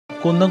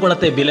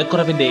കുന്നംകുളത്തെ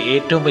വിലക്കുറവിന്റെ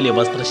ഏറ്റവും വലിയ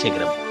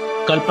വസ്ത്രശേഖരം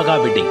കൽപ്പക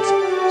വെഡിങ്സ്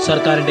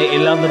സർക്കാരിന്റെ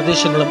എല്ലാ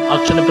നിർദ്ദേശങ്ങളും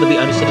അക്ഷരപ്രതി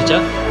അനുസരിച്ച്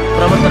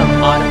പ്രവർത്തനം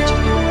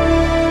ആരംഭിച്ചിരിക്കുന്നു.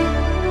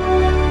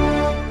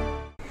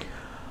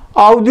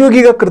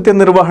 ഔദ്യോഗിക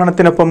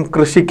കൃത്യനിർവഹണത്തിനൊപ്പം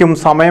കൃഷിക്കും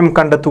സമയം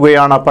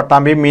കണ്ടെത്തുകയാണ്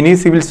പട്ടാമ്പി മിനി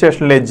സിവിൽ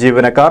സ്റ്റേഷനിലെ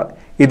ജീവനക്കാർ.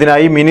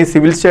 ഇതിനായി മിനി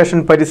സിവിൽ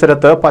സ്റ്റേഷൻ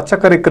പരിസരത്ത്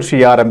പച്ചക്കറി കൃഷി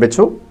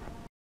ആരംഭിച്ചു.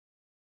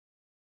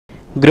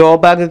 ഗ്രോ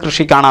ബാഗ്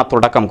കൃഷിക്കാണ്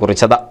തുടക്കം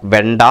കുറിച്ചത്.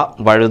 വെണ്ട,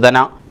 വഴുതന,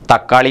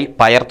 തക്കാളി,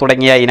 പയർ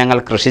തുടങ്ങിയ ഇനങ്ങൾ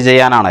കൃഷി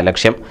ചെയ്യാനാണ്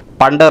ലക്ഷ്യം.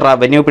 പണ്ട്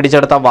റവന്യൂ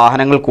പിടിച്ചെടുത്ത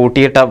വാഹനങ്ങൾ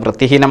കൂട്ടിയിട്ട്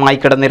വൃത്തിഹീനമായി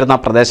കിടന്നിരുന്ന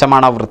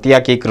പ്രദേശമാണ്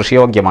വൃത്തിയാക്കി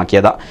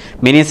കൃഷിയോഗ്യമാക്കിയത്.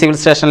 മിനി സിവിൽ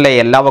സ്റ്റേഷനിലെ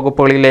എല്ലാ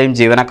വകുപ്പുകളിലെയും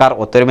ജീവനക്കാർ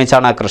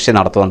ഒത്തൊരുമിച്ചാണ് കൃഷി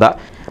നടത്തുന്നത്.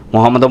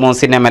 മുഹമ്മദ്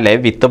മൂസിൻ MLA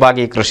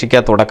വിത്തുപാകി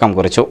കൃഷിക്ക് തുടക്കം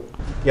കുറിച്ചു.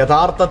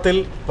 യഥാർത്ഥത്തിൽ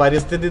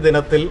പരിസ്ഥിതി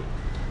ദിനത്തിൽ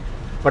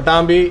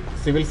പട്ടാമ്പി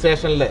സിവിൽ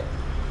സ്റ്റേഷനിലെ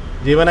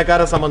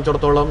ജീവനക്കാരെ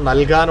സംബന്ധിച്ചിടത്തോളം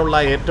നൽകാനുള്ള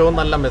ഏറ്റവും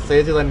നല്ല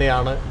മെസ്സേജ്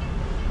തന്നെയാണ്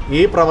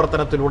ഈ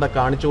പ്രവർത്തനത്തിലൂടെ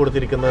കാണിച്ചു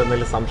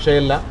കൊടുത്തിരിക്കുന്നതെന്നതിൽ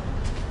സംശയമില്ല.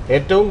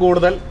 ഏറ്റവും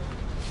കൂടുതൽ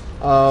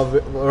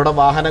ഇവിടെ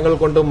വാഹനങ്ങൾ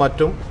കൊണ്ടും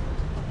മറ്റും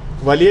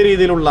വലിയ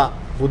രീതിയിലുള്ള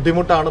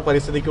ബുദ്ധിമുട്ടാണ്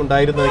പരിസ്ഥിതിക്ക്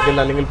ഉണ്ടായിരുന്നതെങ്കിൽ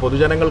അല്ലെങ്കിൽ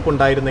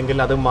പൊതുജനങ്ങൾക്കുണ്ടായിരുന്നെങ്കിൽ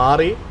അത്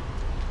മാറി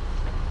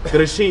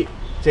കൃഷി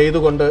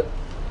ചെയ്തുകൊണ്ട്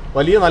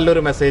വലിയ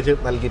നല്ലൊരു മെസ്സേജ്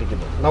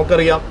നൽകിയിരിക്കുന്നു.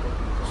 നമുക്കറിയാം,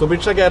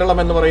 സുഭിക്ഷ കേരളം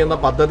എന്ന് പറയുന്ന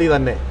പദ്ധതി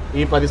തന്നെ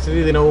ഈ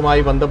പരിസ്ഥിതി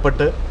ദിനവുമായി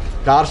ബന്ധപ്പെട്ട്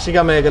കാർഷിക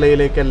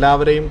മേഖലയിലേക്ക്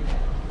എല്ലാവരെയും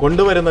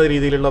കൊണ്ടുവരുന്ന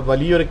രീതിയിലുള്ള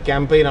വലിയൊരു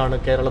ക്യാമ്പയിനാണ്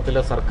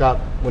കേരളത്തിലെ സർക്കാർ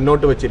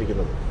മുന്നോട്ട്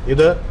വച്ചിരിക്കുന്നത്.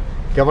 ഇത്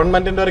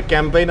ഗവൺമെൻറ്റിൻ്റെ ഒരു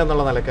ക്യാമ്പയിൻ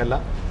എന്നുള്ള നിലക്കല്ല,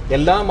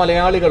 എല്ലാ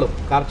മലയാളികളും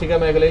കാർഷിക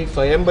മേഖലയിൽ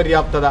സ്വയം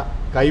പര്യാപ്തത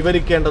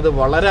കൈവരിക്കേണ്ടത്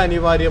വളരെ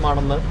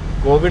അനിവാര്യമാണെന്ന്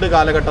കോവിഡ്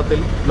കാലഘട്ടത്തിൽ,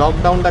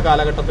 ലോക്ക്ഡൗണിൻ്റെ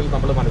കാലഘട്ടത്തിൽ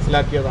നമ്മൾ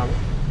മനസ്സിലാക്കിയതാണ്.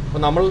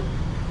 അപ്പോൾ നമ്മൾ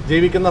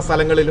ജീവിക്കുന്ന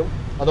സ്ഥലങ്ങളിലും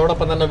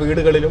അതോടൊപ്പം തന്നെ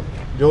വീടുകളിലും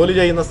ജോലി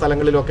ചെയ്യുന്ന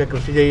സ്ഥലങ്ങളിലുമൊക്കെ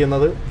കൃഷി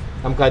ചെയ്യുന്നത്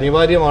നമുക്ക്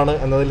അനിവാര്യമാണ്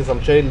എന്നതിൽ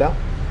സംശയമില്ല.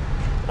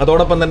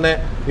 അതോടൊപ്പം തന്നെ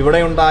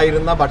ഇവിടെ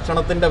ഉണ്ടായിരുന്ന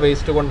ഭക്ഷണത്തിൻ്റെ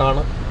വേസ്റ്റ്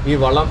കൊണ്ടാണ് ഈ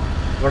വളം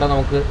ഇവിടെ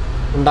നമുക്ക്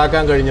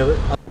ഉണ്ടാക്കാൻ കഴിഞ്ഞത്.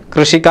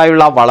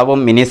 കൃഷിക്കായുള്ള വളവും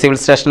മിനി സിവിൽ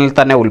സ്റ്റേഷനിൽ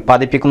തന്നെ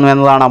ഉൽപ്പാദിപ്പിക്കുന്നു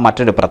എന്നതാണ്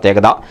മറ്റൊരു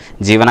പ്രത്യേകത.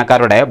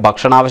 ജീവനക്കാരുടെ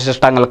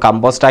ഭക്ഷണാവശിഷ്ടങ്ങൾ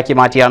കമ്പോസ്റ്റാക്കി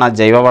മാറ്റിയാണ്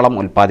ജൈവവളം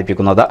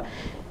ഉൽപ്പാദിപ്പിക്കുന്നത്.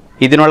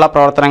 ഇതിനുള്ള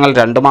പ്രവർത്തനങ്ങൾ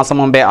 2 മാസം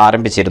മുമ്പേ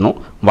ആരംഭിച്ചിരുന്നു.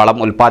 വളം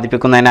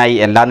ഉൽപ്പാദിപ്പിക്കുന്നതിനായി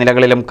എല്ലാ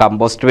നിലകളിലും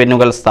കമ്പോസ്റ്റ്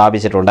ബിന്നുകൾ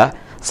സ്ഥാപിച്ചിട്ടുണ്ട്.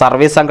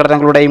 സർവീസ്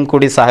സംഘടനകളുടെയും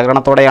കൂടി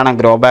സഹകരണത്തോടെയാണ്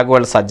ഗ്രോ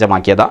ബാഗുകൾ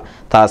സജ്ജമാക്കിയത്.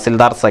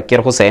 തഹസിൽദാർ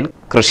സക്കീർ ഹുസൈൻ,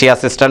 കൃഷി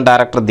അസിസ്റ്റന്റ്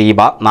ഡയറക്ടർ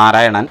ദീപ,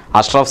 നാരായണൻ,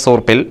 അഷ്റഫ്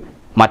സൂർപ്പിൽ,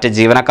 മറ്റ്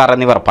ജീവനക്കാർ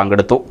എന്നിവർ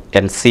പങ്കെടുത്തു.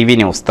 NCV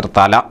news,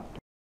 Thrithala.